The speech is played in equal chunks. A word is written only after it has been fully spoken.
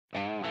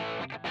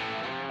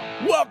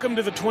Welcome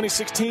to the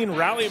 2016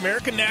 Rally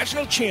America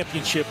National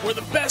Championship, where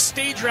the best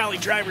stage rally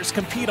drivers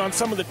compete on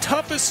some of the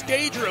toughest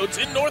stage roads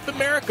in North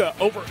America.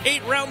 Over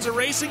 8 rounds of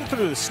racing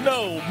through the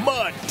snow,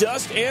 mud,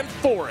 dust, and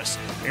forest.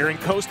 Airing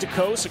coast to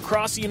coast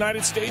across the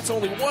United States,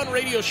 only one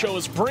radio show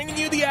is bringing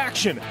you the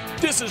action.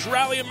 This is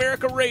Rally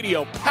America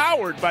Radio,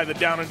 powered by the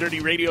Down and Dirty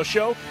Radio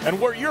Show, and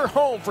we're your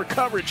home for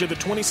coverage of the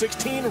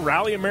 2016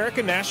 Rally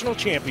America National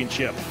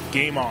Championship.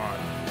 Game on.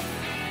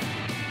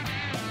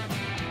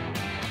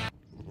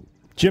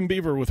 Jim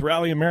Beaver with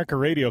Rally America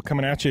Radio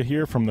coming at you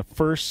here from the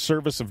first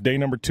service of day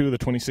number 2 of the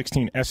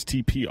 2016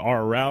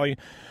 STPR Rally.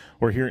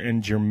 We're here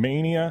in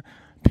Germania,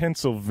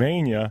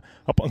 Pennsylvania,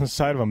 up on the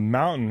side of a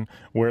mountain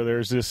where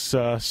there's this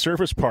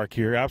service park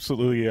here.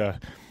 Absolutely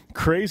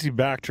crazy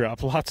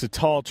backdrop, lots of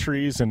tall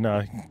trees, and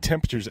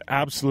temperatures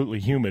absolutely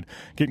humid.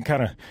 Getting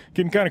kind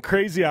of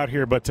crazy out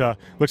here, but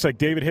looks like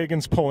David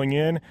Higgins pulling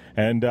in,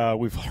 and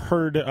we've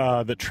heard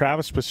that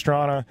Travis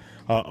Pastrana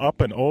up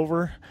and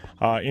over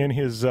in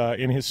his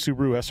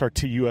Subaru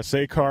SRT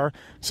USA car.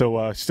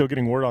 So still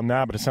getting word on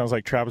that, but it sounds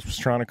like Travis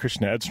Pastrana,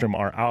 Christian Edstrom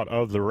are out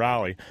of the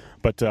rally.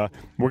 But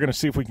we're going to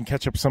see if we can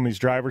catch up with some of these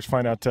drivers,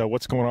 find out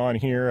what's going on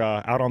here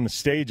out on the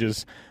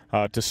stages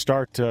to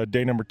start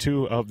day number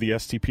 2 of the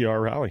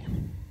STPR Rally.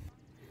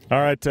 All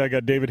right, I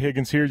got David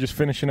Higgins here just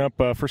finishing up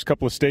first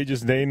couple of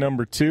stages, day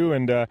number 2,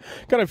 and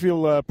kind of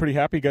feel pretty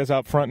happy. You guys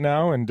out front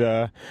now, and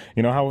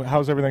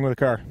how's everything with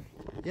the car?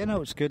 Yeah,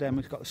 no, it's good.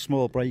 It's got a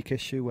small brake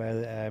issue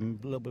where a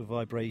little bit of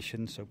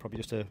vibration, so probably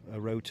just a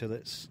rotor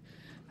that's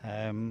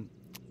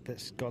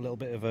got a little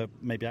bit of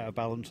maybe out of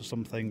balance or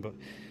something. But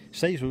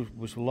stage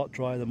was a lot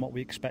drier than what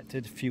we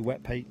expected. A few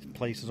wet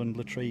places under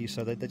the trees,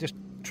 so they're just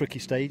tricky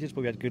stages.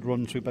 But we had a good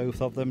run through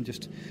both of them.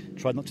 Just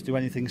tried not to do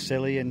anything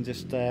silly and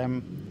just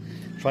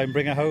try and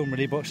bring her home,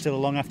 really. But still a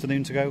long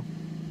afternoon to go.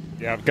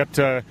 Yeah, I've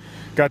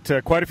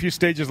got quite a few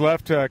stages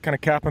left, kind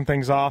of capping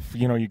things off.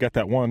 You got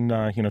that one,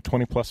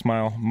 20-plus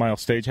mile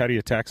stage. How do you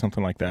attack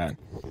something like that?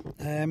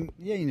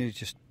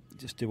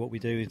 Just do what we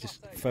do,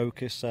 just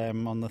focus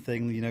on the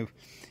thing.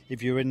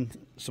 If you're in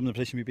some of the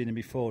position we've been in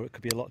before, it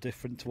could be a lot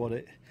different to what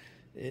it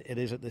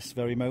is at this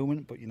very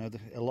moment. But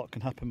a lot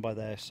can happen by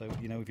there. So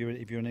if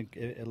you're in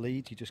a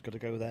lead, you just got to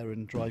go there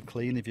and drive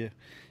clean. If you're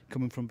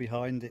coming from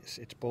behind, it's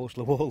balls to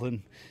the wall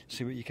and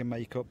see what you can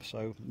make up.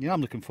 So I'm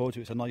looking forward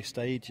to it. It's a nice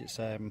stage. It's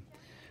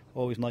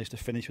always nice to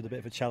finish with a bit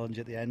of a challenge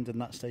at the end, and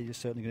that stage is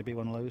certainly going to be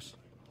one of those.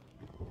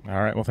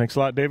 All right. Well, thanks a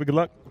lot, David. Good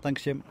luck.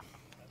 Thanks, Jim.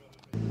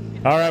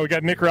 All right, we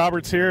got Nick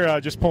Roberts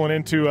here, just pulling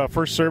into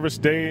first service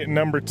day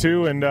number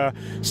 2, and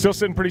still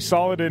sitting pretty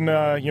solid in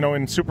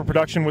in super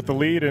production with the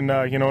lead, and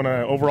in an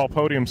overall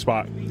podium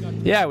spot.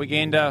 Yeah, we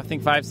gained I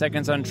think 5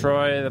 seconds on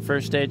Troy the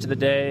first stage of the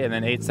day, and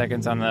then 8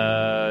 seconds on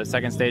the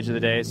second stage of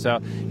the day.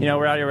 So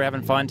we're out here, we're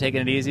having fun,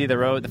 taking it easy.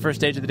 The first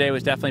stage of the day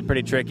was definitely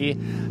pretty tricky.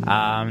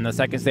 The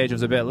second stage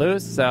was a bit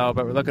loose, but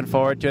we're looking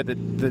forward to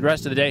it. The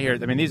rest of the day here,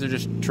 these are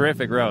just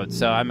terrific roads.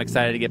 So I'm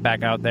excited to get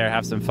back out there,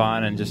 have some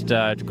fun, and just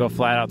go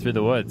flat out through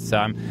the woods. So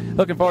I'm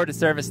looking forward to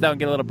service though and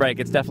get a little break.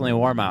 It's definitely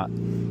warm out.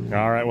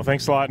 All right. Well,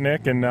 thanks a lot,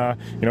 Nick, and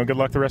good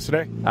luck the rest of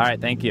the day. All right.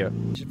 Thank you.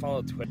 You should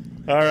follow Twitter.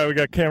 All right, we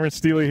got Cameron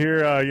Steele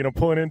here,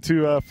 pulling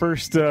into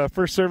first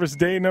service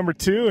day number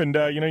 2, and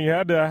you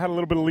had a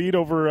little bit of lead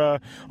over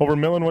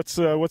Millen. What's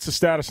the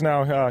status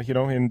now,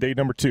 in day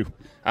number 2?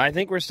 I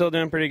think we're still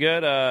doing pretty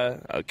good.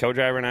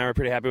 Co-driver and I were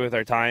pretty happy with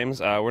our times.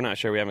 We're not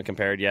sure. We haven't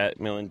compared yet.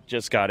 Millen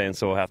just got in,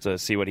 so we'll have to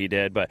see what he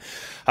did. But,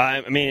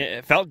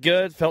 it felt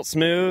good, felt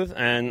smooth,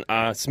 and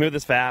smooth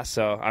as fast.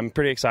 So I'm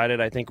pretty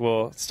excited. I think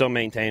we'll still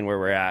maintain where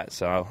we're at.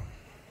 So.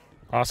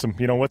 Awesome.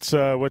 What's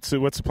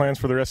the plans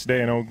for the rest of the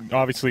day? I know,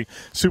 obviously,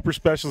 super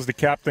specials to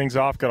cap things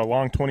off. Got a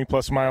long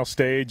 20-plus mile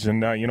stage,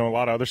 and a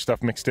lot of other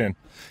stuff mixed in.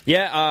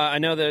 Yeah, I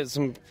know there's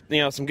some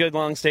good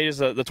long stages.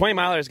 The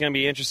 20-miler is going to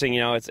be interesting.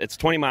 It's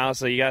 20 miles,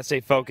 so you got to stay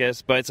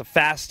focused. But it's a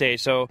fast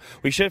stage, so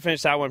we should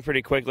finish that one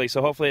pretty quickly.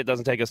 So hopefully it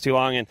doesn't take us too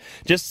long, and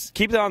just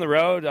keep it on the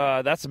road.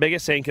 That's the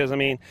biggest thing, because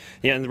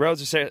the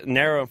roads are so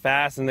narrow and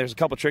fast, and there's a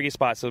couple tricky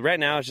spots. So right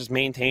now it's just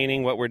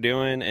maintaining what we're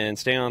doing and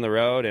staying on the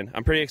road. And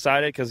I'm pretty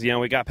excited because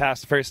we got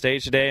past the first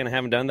stage today, and I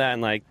haven't done that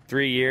in like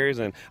 3 years,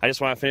 and I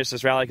just want to finish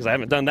this rally because I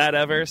haven't done that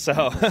ever.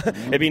 So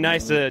it'd be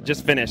nice to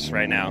just finish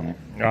right now.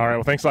 All right.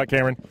 Well, thanks a lot,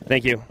 Cameron.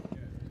 Thank you.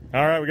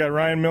 All right, we got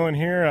Ryan Millen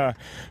here,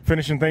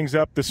 finishing things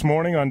up this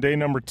morning on day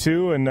number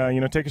 2,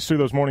 and take us through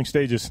those morning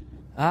stages.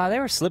 They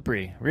were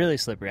slippery, really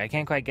slippery. I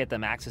can't quite get the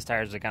Maxxis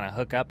tires to kind of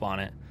hook up on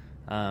it.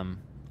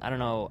 I don't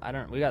know.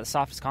 We got the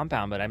softest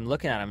compound, but I'm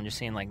looking at them and just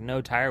seeing like no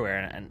tire wear,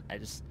 and I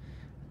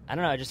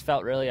don't know. I just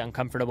felt really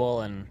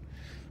uncomfortable, and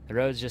the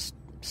road's just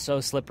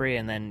so slippery.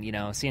 And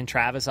then seeing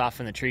Travis off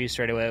in the trees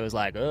straight away was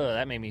like, oh,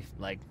 that made me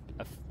like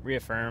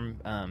reaffirm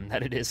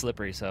that it is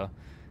slippery. So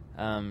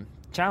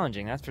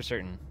challenging, that's for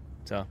certain.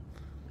 So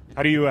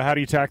how do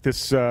you tack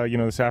this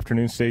this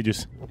afternoon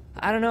stages?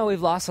 I don't know.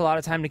 We've lost a lot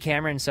of time to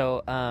Cameron,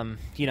 so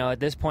at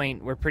this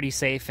point we're pretty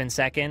safe in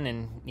second,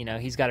 and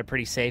he's got it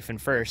pretty safe in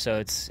first. So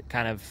it's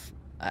kind of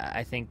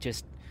I think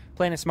just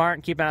playing it smart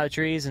and keeping out of the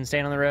trees and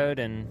staying on the road,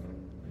 and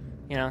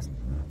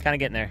kind of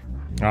getting there.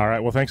 All right.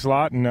 Well, thanks a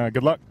lot, and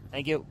good luck.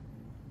 Thank you.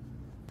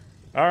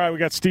 All right, we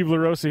got Steve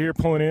LaRosa here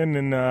pulling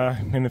in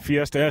the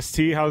Fiesta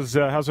ST. How's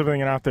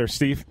everything out there,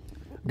 Steve?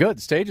 Good.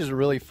 The stages are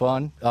really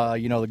fun.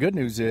 The good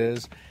news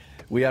is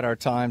we had our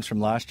times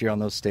from last year on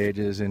those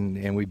stages,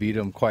 and we beat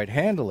them quite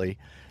handily.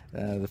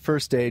 The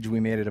first stage, we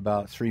made it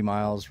about 3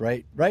 miles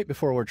right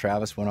before where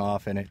Travis went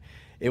off, and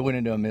it went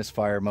into a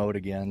misfire mode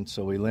again.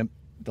 So we limped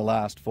the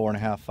last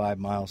 4.5, 5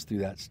 miles through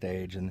that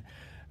stage, and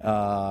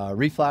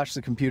reflashed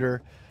the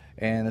computer,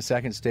 and the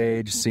second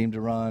stage seemed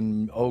to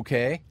run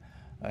okay.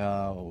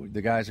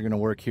 The guys are going to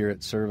work here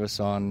at service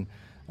on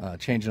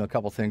changing a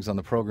couple things on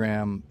the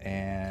program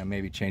and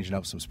maybe changing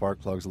up some spark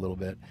plugs a little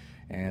bit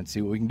and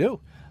see what we can do.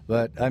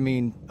 But, I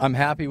mean, I'm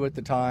happy with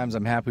the times.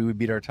 I'm happy we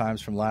beat our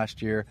times from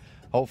last year.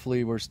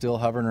 Hopefully we're still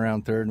hovering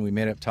around third, and we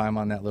made up time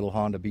on that little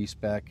Honda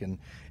B-Spec. And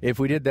if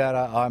we did that,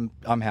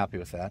 I'm happy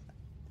with that.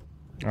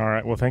 All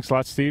right. Well, thanks a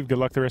lot, Steve. Good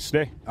luck the rest of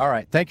the day. All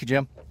right. Thank you,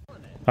 Jim.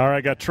 All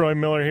right, got Troy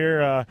Miller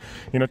here.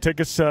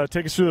 Take us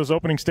through those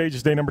opening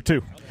stages, day number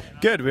 2.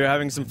 Good. We were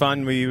having some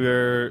fun.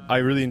 I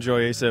really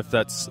enjoy ASIF.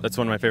 That's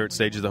one of my favorite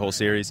stages of the whole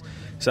series.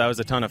 So that was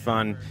a ton of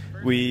fun.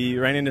 We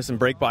ran into some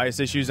brake bias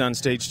issues on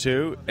stage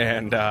 2,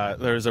 and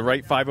there was a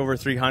right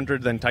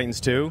 5/300, then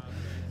tightens 2.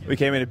 We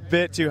came in a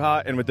bit too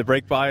hot, and with the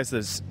brake bias,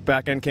 this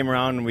back end came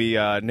around, and we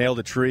nailed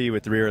a tree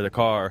with the rear of the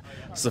car.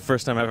 It's the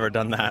first time I've ever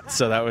done that,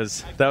 so that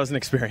was an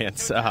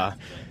experience.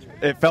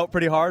 It felt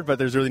pretty hard, but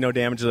there's really no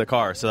damage to the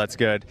car, so that's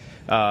good.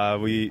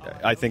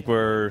 I think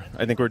we're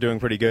doing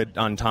pretty good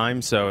on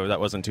time, so that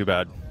wasn't too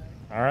bad.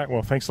 All right.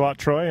 Well, thanks a lot,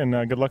 Troy, and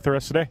good luck the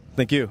rest of the day.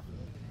 Thank you.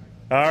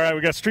 All right,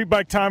 we got Street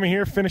Bike Tommy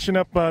here finishing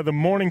up the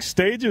morning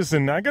stages,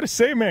 and I got to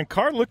say, man,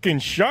 car looking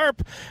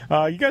sharp.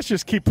 You guys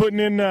just keep putting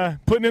in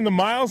the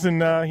miles and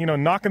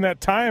knocking that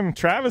time.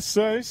 Travis,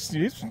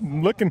 he's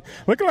looking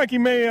like he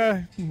may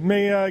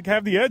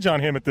have the edge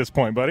on him at this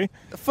point, buddy.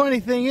 The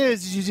funny thing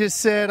is, you just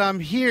said I'm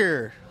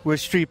here with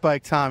Street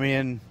Bike Tommy,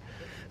 and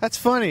that's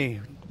funny.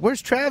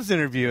 Where's Trav's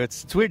interview?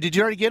 It's weird. Did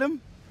you already get him?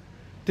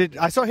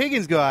 I saw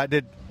Higgins go out.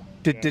 Did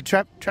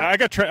I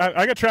got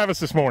Travis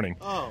this morning.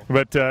 Oh.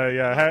 But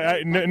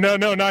no,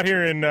 not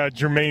here in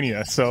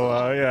Germania.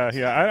 So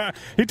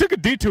he took a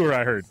detour,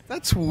 I heard.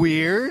 That's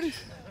weird.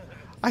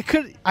 I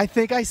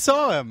think I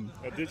saw him.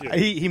 Oh, did you?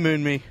 He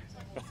mooned me.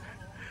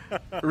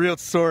 Real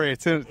story.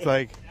 It's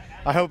like,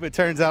 I hope it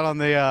turns out on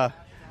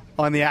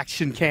the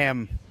action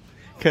cam,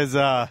 because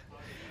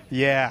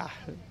yeah.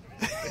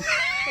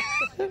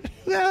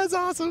 That's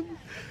awesome.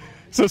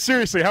 So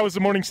seriously, how was the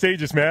morning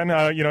stages, man?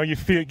 You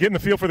getting the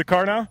feel for the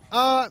car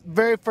now?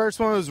 Very first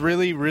one was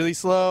really, really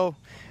slow,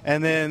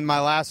 and then my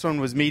last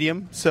one was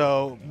medium.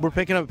 So we're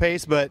picking up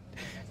pace, but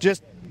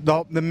just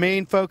the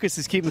main focus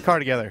is keeping the car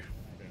together.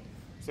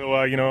 So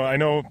I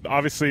know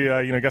obviously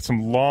got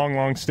some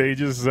long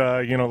stages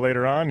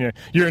later on.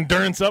 Your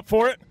endurance up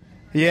for it?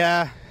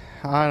 Yeah,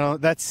 I don't know,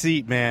 that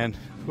seat, man.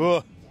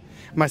 Ugh.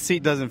 My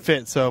seat doesn't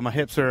fit, so my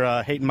hips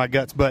are hating my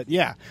guts. But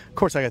yeah, of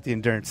course I got the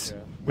endurance.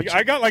 Yeah.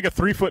 I got like a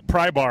 3-foot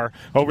pry bar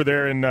over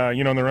there in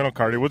in the rental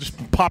car. We'll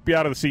just pop you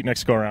out of the seat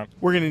next go around.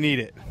 We're gonna need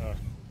it.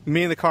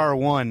 Me and the car are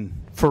one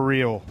for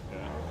real.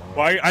 Yeah.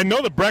 Well, I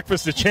know the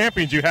breakfast of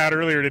champions you had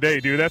earlier today,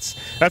 dude. That's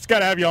got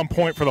to have you on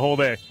point for the whole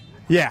day.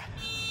 Yeah,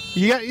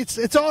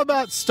 it's all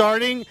about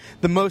starting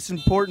the most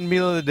important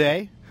meal of the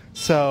day.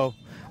 So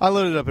I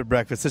loaded up at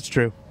breakfast. It's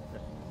true.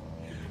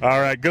 All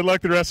right, good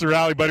luck the rest of the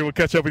rally, buddy. We'll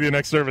catch up with you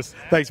next service.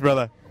 Thanks,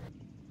 brother.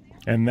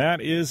 And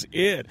that is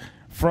it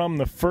from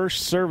the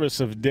first service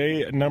of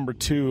day number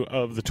 2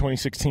 of the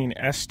 2016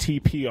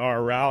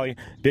 STPR Rally.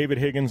 David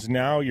Higgins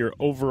now your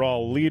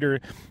overall leader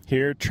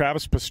here.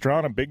 Travis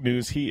Pastrana, big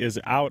news, he is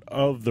out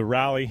of the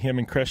rally. Him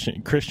and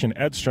Christian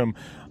Edstrom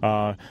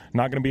not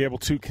going to be able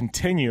to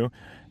continue.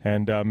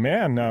 And,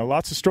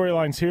 lots of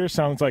storylines here.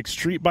 Sounds like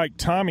Street Bike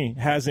Tommy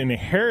has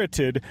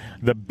inherited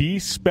the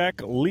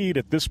B-Spec lead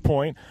at this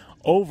point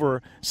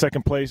over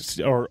second place,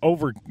 or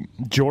over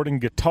Jordan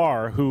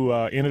Guitar, who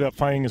ended up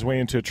finding his way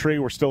into a tree.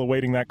 We're still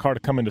awaiting that car to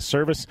come into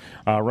service.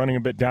 Running a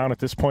bit down at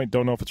this point.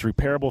 Don't know if it's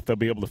repairable, if they'll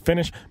be able to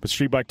finish. But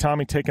Street Bike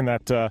Tommy taking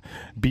that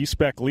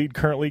B-Spec lead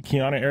currently.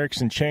 Kiana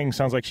Erickson Chang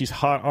sounds like she's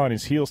hot on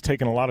his heels,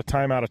 taking a lot of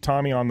time out of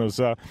Tommy on those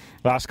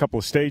last couple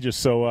of stages.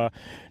 So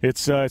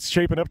it's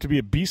shaping up to be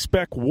a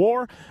B-Spec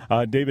war.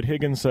 David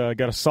Higgins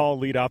got a solid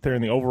lead out there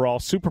in the overall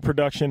super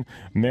production.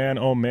 Man,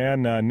 oh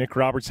man, Nick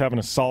Roberts having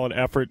a solid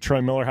effort.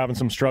 Troy Miller having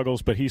some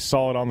struggles, but he's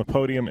solid on the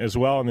podium as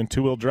well. And then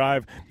two-wheel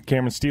drive,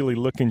 Cameron Steele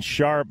looking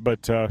sharp,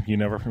 but you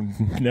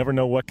never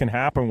know what can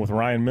happen with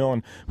Ryan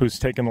Millen, who's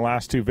taken the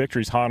last 2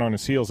 victories hot on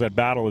his heels. That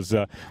battle has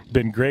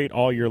been great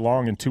all year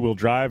long in two-wheel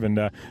drive,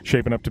 and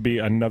shaping up to be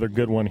another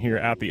good one here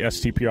at the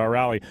STPR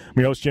Rally. I'm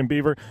your host, Jim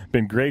Beaver.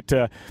 Been great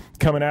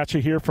coming at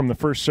you here from the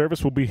first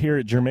service. We'll be here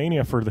at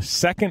Germania for the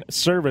second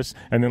service,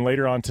 and then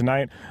later on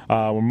tonight,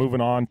 we're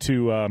moving on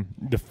to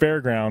the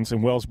fairgrounds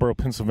in Wellsboro,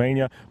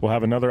 Pennsylvania. We'll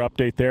have another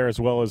update there, as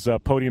well as those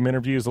podium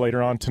interviews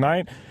later on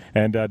tonight.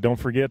 And don't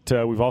forget,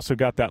 we've also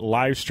got that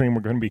live stream.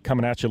 We're going to be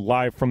coming at you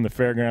live from the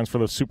fairgrounds for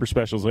those super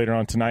specials later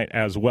on tonight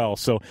as well.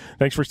 So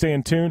thanks for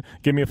staying tuned.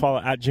 Give me a follow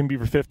at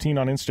JimBeaver15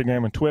 on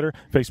Instagram and Twitter,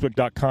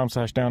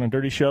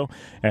 Facebook.com/DownAndDirtyShow.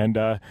 And,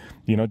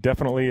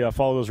 definitely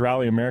follow those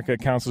Rally America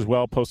accounts as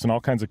well, posting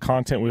all kinds of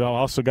content. We've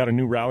also got a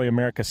new Rally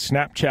America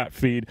Snapchat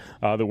feed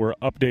that we're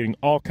updating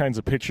all kinds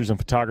of pictures and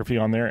photography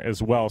on there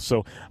as well.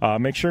 So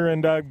make sure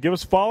and give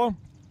us a follow.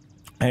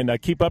 And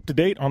keep up to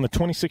date on the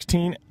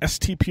 2016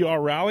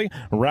 STPR Rally,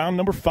 round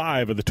number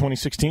 5 of the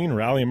 2016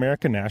 Rally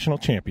America National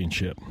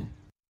Championship.